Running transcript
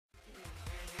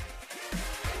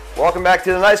Welcome back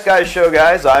to the Nice Guys Show,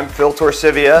 guys. I'm Phil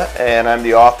Torsivia, and I'm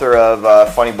the author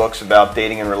of funny books about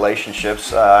dating and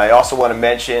relationships. I also want to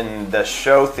mention the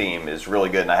show theme is really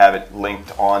good, and I have it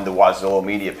linked on the Wazillo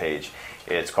media page.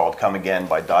 It's called Come Again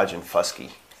by Dodge and Fusky.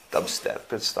 Dubstep,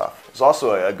 good stuff. There's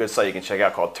also a good site you can check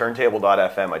out called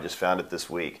turntable.fm. I just found it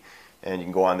this week. And you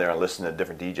can go on there and listen to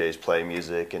different DJs play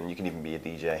music, and you can even be a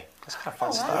DJ. It's kind of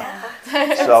fun stuff.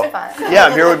 Yeah. So, yeah,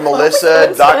 I'm here with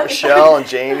Melissa, Dr. Michelle, and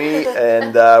Jamie,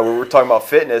 and we're talking about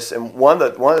fitness. And one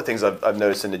of the things I've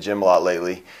noticed in the gym a lot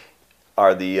lately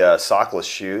are the sockless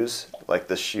shoes, like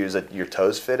the shoes that your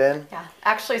toes fit in. Yeah,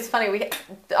 actually, it's funny. We,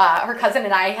 her cousin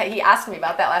and I, he asked me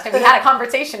about that last time. We had a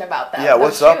conversation about that. Yeah,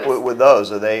 what's up with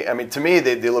those? Are they? I mean, to me,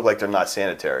 they look like they're not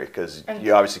sanitary because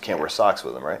you obviously can't wear socks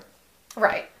with them, right?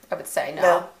 Right. I would say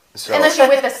no. So, unless you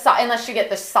get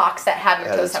the socks that have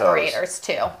your toe separators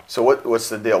too. So what's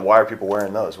the deal? Why are people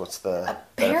wearing those? What's the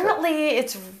apparently benefit?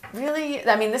 It's really,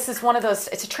 I mean, this is one of those,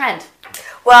 it's a trend.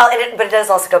 Well, but it does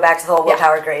also go back to the whole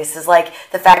willpower grace, is like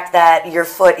the fact that your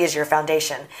foot is your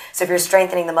foundation. So if you're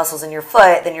strengthening the muscles in your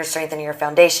foot, then you're strengthening your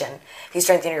foundation. If you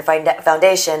strengthen your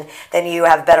foundation, then you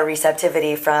have better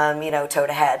receptivity from, toe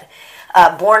to head.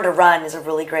 Born to Run is a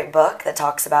really great book that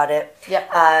talks about it. Yep.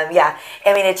 Yeah.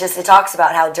 I mean, it talks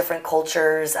about how different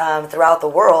cultures throughout the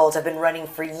world have been running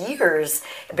for years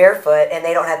barefoot, and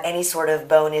they don't have any sort of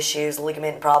bone issues,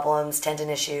 ligament problems, tendon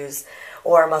issues,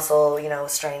 or muscle,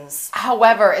 strains.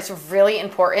 However, it's really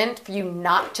important for you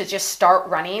not to just start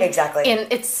running. Exactly.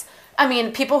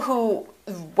 People who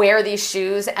wear these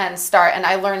shoes and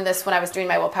I learned this when I was doing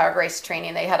my willpower grace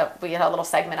training. We had a little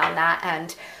segment on that,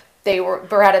 and they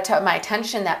brought to my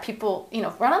attention that people,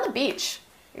 run on the beach.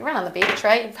 You run on the beach,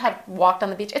 right? You've walked on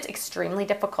the beach. It's extremely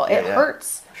difficult. It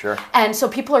hurts. Sure. And so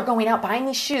people are going out buying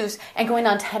these shoes and going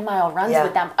on 10-mile runs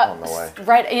with them. On the way.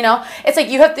 Right? It's like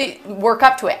you have to work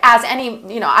up to it. As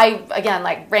any, I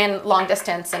again ran long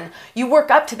distance, and you work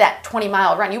up to that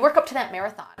 20-mile run. You work up to that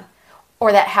marathon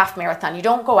or that half marathon. You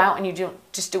don't go out and you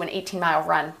just do an 18-mile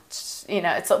run.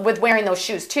 It's with wearing those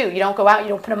shoes too. You don't go out, you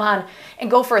don't put them on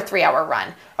and go for a 3-hour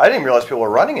run. I didn't realize people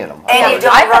were running in them. And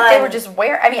I thought they were just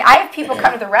wearing. I mean, I have people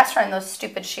come to the restaurant in those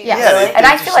stupid shoes. Yeah, and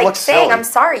I feel like saying, silly. I'm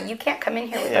sorry, you can't come in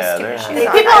here with those stupid shoes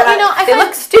on. People, they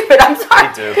look stupid. I'm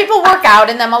sorry. People work out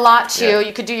in them a lot too. Yeah.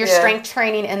 You could do your strength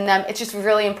training in them. It's just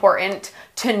really important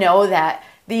to know that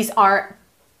these aren't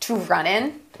to run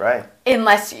in. Right.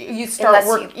 Unless you start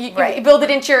you build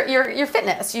it into your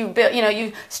fitness.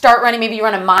 You start running. Maybe you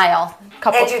run a mile.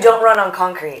 And you don't run on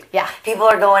concrete. Yeah. People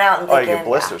are going out and thinking. You get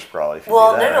blisters probably. If you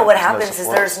well, do that, no. What happens is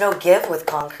there's no give with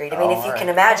concrete. I mean, if you can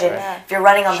imagine, if you're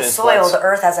running on the soil, the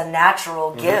earth has a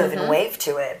natural give and wave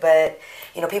to it. But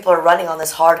people are running on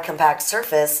this hard, compact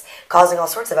surface, causing all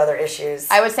sorts of other issues.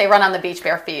 I would say run on the beach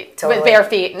bare feet with bare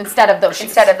feet instead of those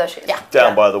shoes. Yeah.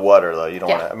 Down by the water though, you don't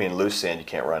want to. I mean, loose sand you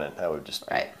can't run it. That would just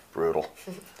be brutal.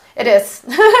 It is.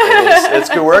 It's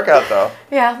a good workout though.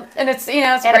 Yeah, and it's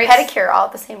it's and great. A pedicure all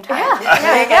at the same time. Yeah,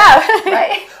 there you go.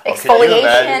 Right.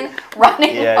 Exfoliation,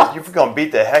 running. Yeah, you're gonna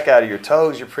beat the heck out of your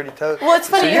toes, your pretty toes. Well, it's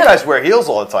funny. So you guys wear heels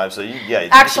all the time, so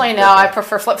Actually, no, I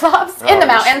prefer flip flops in the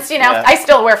mountains. I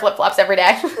still wear flip flops every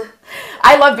day.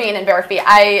 I love being in bare feet.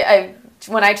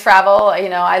 When I travel,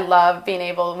 I love being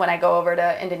able, when I go over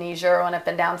to Indonesia or when I've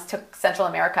been down to Central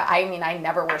America, I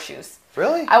never wear shoes.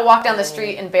 Really? I walk down the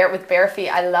street with bare feet.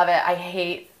 I love it. I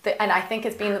hate and I think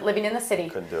it's living in the city.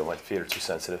 Couldn't do it. My feet are too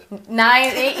sensitive.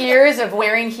 8 years of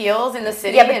wearing heels in the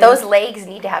city. Yeah, but those legs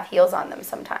need to have heels on them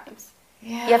sometimes.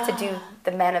 Yeah. You have to do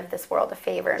the men of this world a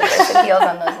favor and wear some heels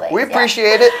on those legs. We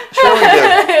appreciate it. Sure we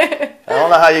do. I don't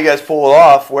know how you guys pull it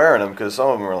off wearing them because some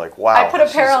of them are like, wow. I put a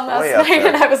pair on last night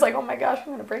and I was like, oh my gosh, I'm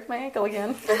going to break my ankle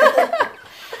again.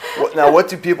 Now, what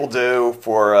do people do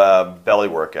for belly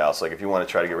workouts? Like if you want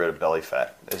to try to get rid of belly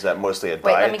fat, is that mostly a diet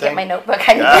thing? Wait, let me get my notebook.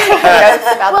 I need to take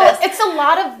notes about this. It's a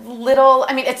lot of little,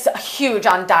 it's huge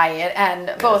on diet,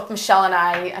 and both Michelle and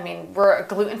I we're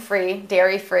gluten-free,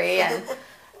 dairy-free, and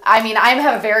I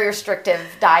have a very restrictive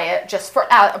diet just for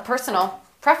a personal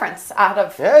preference out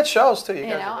of... Yeah, it shows too. You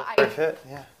guys are very fit.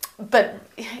 Yeah. But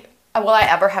will I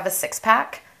ever have a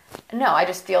six-pack? No, I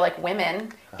just feel like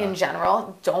women in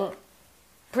general don't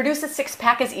produce a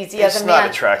six-pack as easy as a man. It's not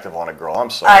attractive on a girl. I'm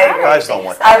sorry. Guys don't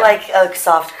want that. I like a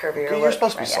soft, curvier look. You're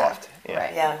supposed to be soft. Yeah.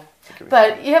 Right. Yeah.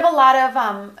 But you have a lot of,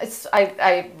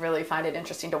 I really find it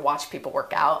interesting to watch people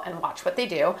work out and watch what they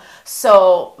do.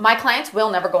 So my clients will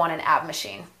never go on an ab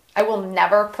machine. I will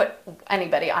never put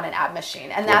anybody on an ab machine.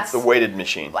 And that's the weighted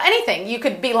machine. Anything. You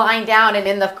could be lying down and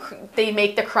they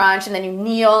make the crunch and then you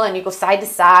kneel and you go side to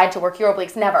side to work your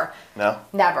obliques. Never. No?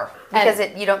 Never. Because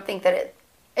you don't think that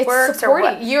It's works or supporting.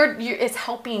 what? It's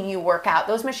helping you work out.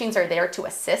 Those machines are there to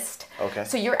assist. Okay.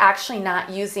 So you're actually not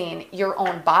using your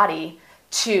own body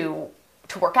to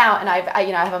work out. And I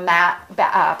have a mat,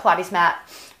 Pilates mat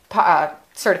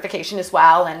certification as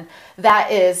well. And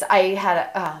that is,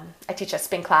 I teach a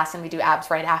spin class and we do abs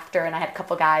right after. And I had a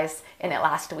couple guys in it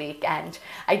last week and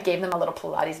I gave them a little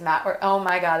Pilates mat where, oh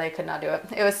my God, they could not do it.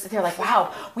 They're like,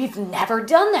 wow, we've never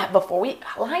done that before. We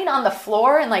lying on the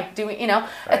floor and like doing, Right.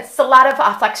 It's a lot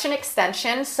of flexion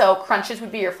extension. So crunches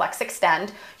would be your flex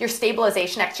extend. Your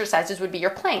stabilization exercises would be your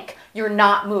plank. You're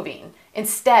not moving.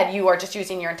 Instead, you are just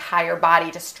using your entire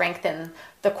body to strengthen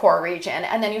the core region.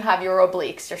 And then you have your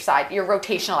obliques, your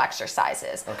rotational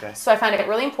exercises. Okay. So I find it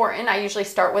really important. I usually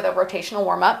start with a rotational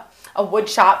warm-up, a wood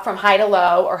chop from high to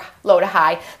low or low to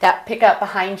high, that pick up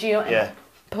behind you and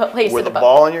place With it a above.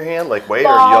 ball in your hand, like weight, or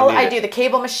you Ball, don't need I it? do the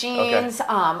cable machines,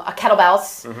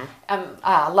 kettlebells.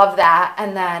 Love that.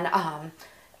 And then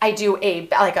I do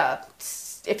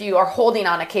if you are holding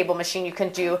on a cable machine, you can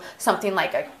do something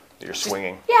like You're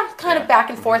swinging. kind of back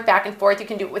and forth, back and forth. You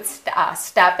can do it with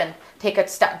step and take a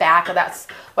step back. That's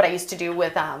what I used to do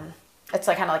with, it's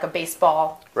like kind of like a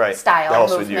baseball Right. style That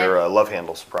helps movement. with your love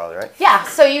handles, probably, right? Yeah,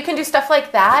 so you can do stuff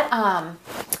like that.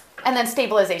 And then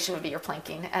stabilization would be your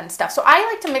planking and stuff. So I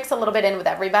like to mix a little bit in with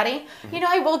everybody.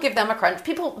 I will give them a crunch.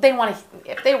 People,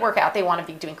 if they work out, they want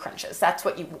to be doing crunches. That's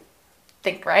what you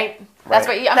think, right? That's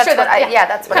what That's what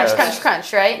that's what crunch, I- crunch,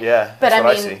 crunch, right? Yeah, But that's I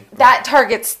what I mean, see. that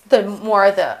targets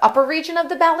the upper region of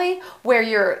the belly, where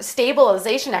your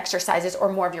stabilization exercises or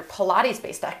more of your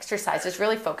Pilates-based exercises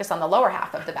really focus on the lower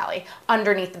half of the belly,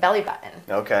 underneath the belly button.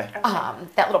 Okay.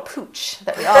 That little pooch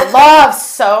that we all love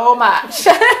so much.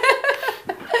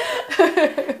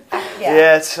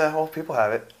 Yeah, it's people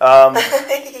have it.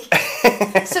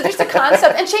 So there's a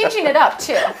concept, and changing it up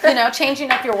too. Changing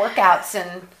up your workouts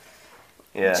and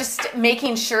Yeah. just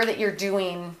making sure that you're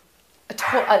doing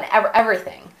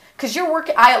everything. Because you're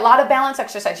working, a lot of balance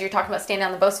exercise. You're talking about standing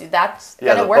on the Bosu. That's Yeah,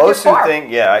 gonna the work your Bosu core. thing.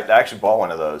 Yeah, I actually bought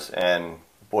one of those, and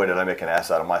boy, did I make an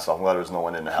ass out of myself. I'm glad there was no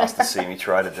one in the house to see me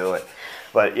try to do it.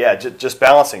 But yeah, just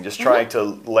balancing, just trying to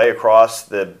lay across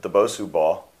the Bosu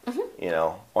ball,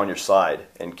 on your side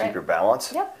and keep Right. your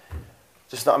balance. Yep.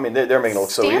 Just not. I mean, they're making it look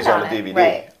so Stand easy on the on it, DVD.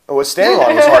 right. Well, standing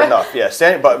on it was hard enough. Yeah,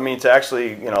 standing, but I mean, to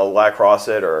actually lie across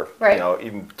it or Right.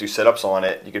 even do sit-ups on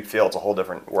it, you could feel it's a whole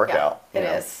different workout. It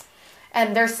is.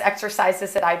 And there's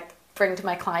exercises that I bring to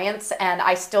my clients and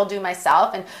I still do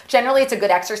myself. And generally it's a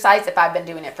good exercise if I've been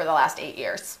doing it for the last 8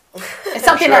 years. It's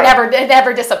something Sure. that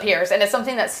never disappears. And it's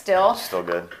something that's still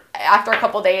good. After a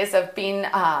couple days of being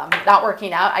not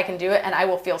working out, I can do it and I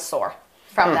will feel sore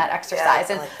from that exercise.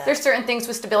 I And like that. there's certain things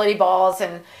with stability balls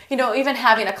and, even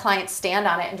having a client stand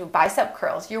on it and do bicep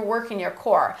curls, you're working your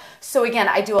core. So again,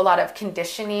 I do a lot of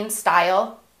conditioning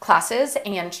style classes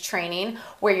and training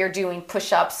where you're doing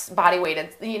push-ups, body weighted,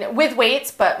 with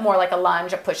weights, but more like a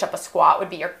lunge, a push-up, a squat would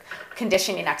be your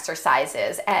conditioning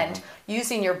exercises. And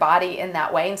using your body in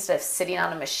that way instead of sitting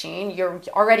on a machine, you're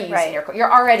already using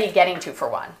you're already getting 2 for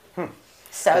 1.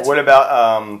 So it's What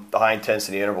about the high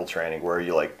intensity interval training where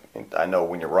you I know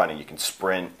when you're running, you can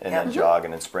sprint and then jog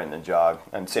and then sprint and then jog.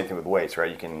 And same thing with weights, right?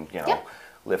 You can,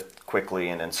 lift quickly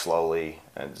and then slowly.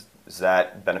 And is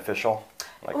that beneficial?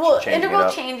 Like Well, changing it interval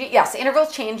up? changing, yes, interval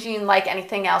changing like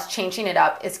anything else, changing it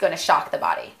up is going to shock the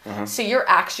body. So your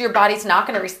body's not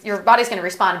going to, your body's going to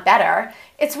respond better.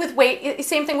 It's with weight,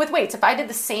 same thing with weights. If I did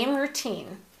the same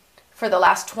routine for the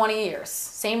last 20 years,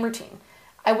 same routine,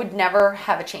 I would never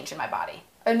have a change in my body.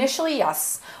 Initially,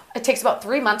 yes. It takes about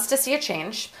 3 months to see a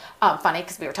change. Funny,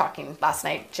 because we were talking last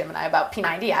night, Jim and I, about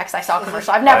P90X. I saw a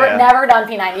commercial. I've never done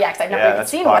P90X. I've never even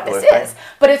that's seen what this popular, is.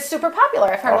 But it's super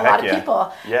popular. I've heard a heck lot of yeah.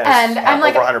 people. Yeah, And it's I'm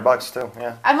like, over $100 too.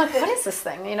 Yeah. I'm like, what is this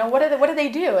thing? What do they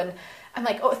do? And I'm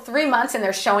like, 3 months, and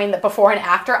they're showing the before and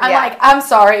after. I'm like, I'm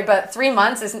sorry, but 3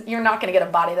 months you're not going to get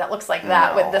a body that looks like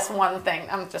that with this one thing.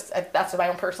 That's my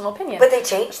own personal opinion. But they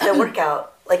changed the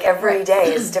workout. Like every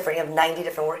day is different. You have 90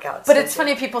 different workouts. But it's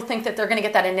funny, people think that they're going to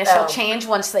get that initial Oh. change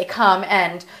once they come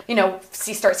and,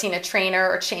 start seeing a trainer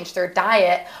or change their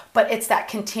diet. But it's that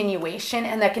continuation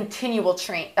and that continual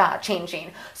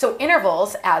changing. So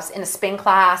intervals, as in a spin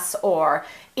class or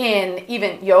in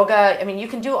even yoga, I mean, you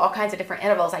can do all kinds of different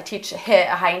intervals. I teach HIIT,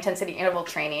 a high intensity interval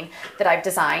training that I've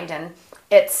designed, and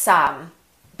it's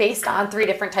based on 3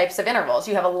 different types of intervals.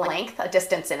 You have a length, a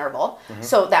distance interval.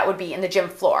 So that would be in the gym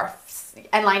floor,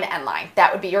 end line to end line.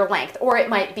 That would be your length. Or it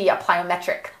might be a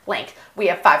plyometric length. We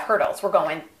have 5 hurdles. We're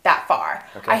going that far.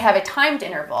 Okay. I have a timed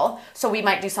interval. So we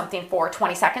might do something for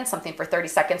 20 seconds, something for 30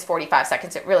 seconds, 45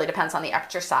 seconds. It really depends on the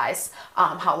exercise,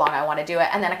 how long I want to do it.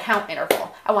 And then a count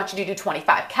interval. I want you to do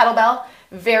 25 kettlebell,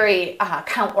 very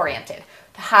count oriented.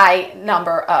 High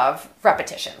number of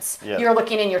repetitions. Yeah. You're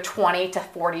looking in your 20 to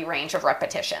 40 range of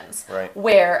repetitions. Right.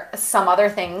 Where some other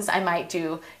things I might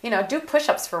do, do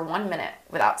push-ups for 1 minute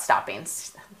without stopping.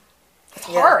 It's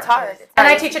hard. It's hard. And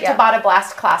I teach a Tabata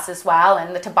Blast class as well,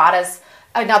 and the Tabata's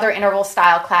another interval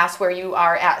style class where you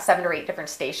are at 7 or 8 different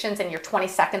stations and you're 20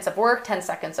 seconds of work, 10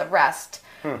 seconds of rest,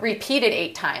 repeated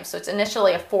 8 times. So it's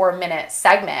initially a 4-minute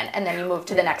segment and then you move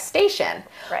to the next station.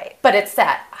 Right. But it's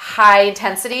that high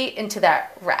intensity into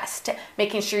that rest,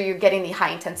 making sure you're getting the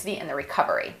high intensity and the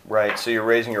recovery. Right. So you're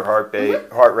raising your heart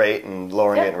rate and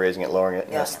lowering Yep. it and raising it, lowering it.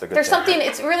 And Yeah. that's the good There's thing. something,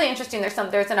 it's really interesting.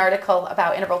 There's an article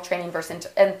about interval training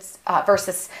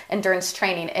versus endurance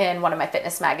training in one of my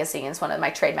fitness magazines, one of my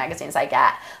trade magazines I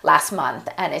got last month.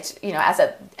 And it's, as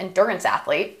an endurance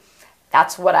athlete,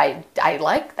 that's what I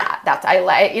like that. I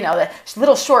like, the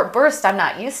little short bursts I'm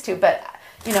not used to, but,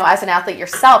 as an athlete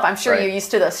yourself, I'm sure Right. you're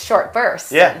used to those short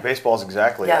bursts. Yeah, baseball's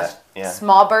exactly Yeah. that. Yeah.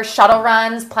 Small burst shuttle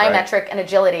runs, plyometric, and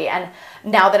agility. And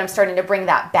now that I'm starting to bring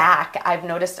that back, I've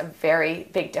noticed a very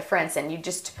big difference. And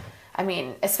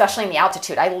especially in the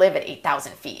altitude, I live at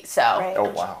 8,000 feet. So Right. Oh,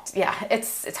 wow. yeah,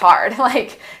 it's hard,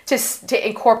 like just to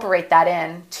incorporate that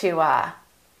in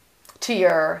to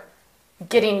your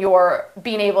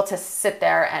being able to sit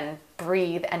there and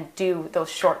breathe and do those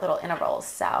short little intervals.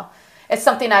 So it's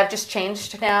something I've just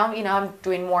changed now. I'm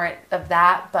doing more of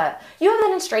that, but you have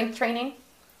that in strength training.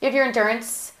 You have your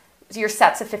endurance, your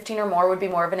sets of 15 or more would be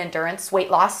more of an endurance.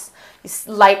 Weight loss,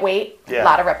 lightweight, Yeah. a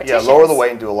lot of repetitions. Yeah, lower the weight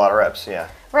and do a lot of reps. Yeah.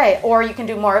 Right, or you can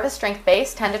do more of a strength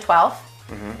base, 10 to 12,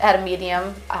 Mm-hmm. at a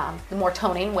medium, the more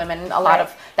toning women, a lot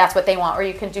of, that's what they want, or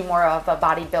you can do more of a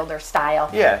bodybuilder style.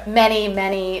 Yeah.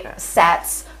 Many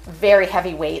sets, very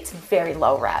heavy weights, very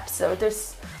low reps. So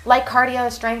there's light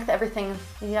cardio, strength, everything.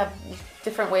 You have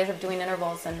different ways of doing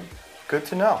intervals and Good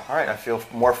to know. All right, I feel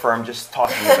more firm just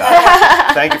talking about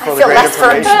it. Thank you for the feel great less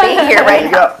firm information. to be here There right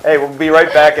you go. Hey, we'll be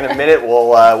right back in a minute.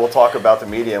 We'll talk about the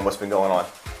media and what's been going on.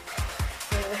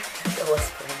 Feel less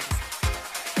free.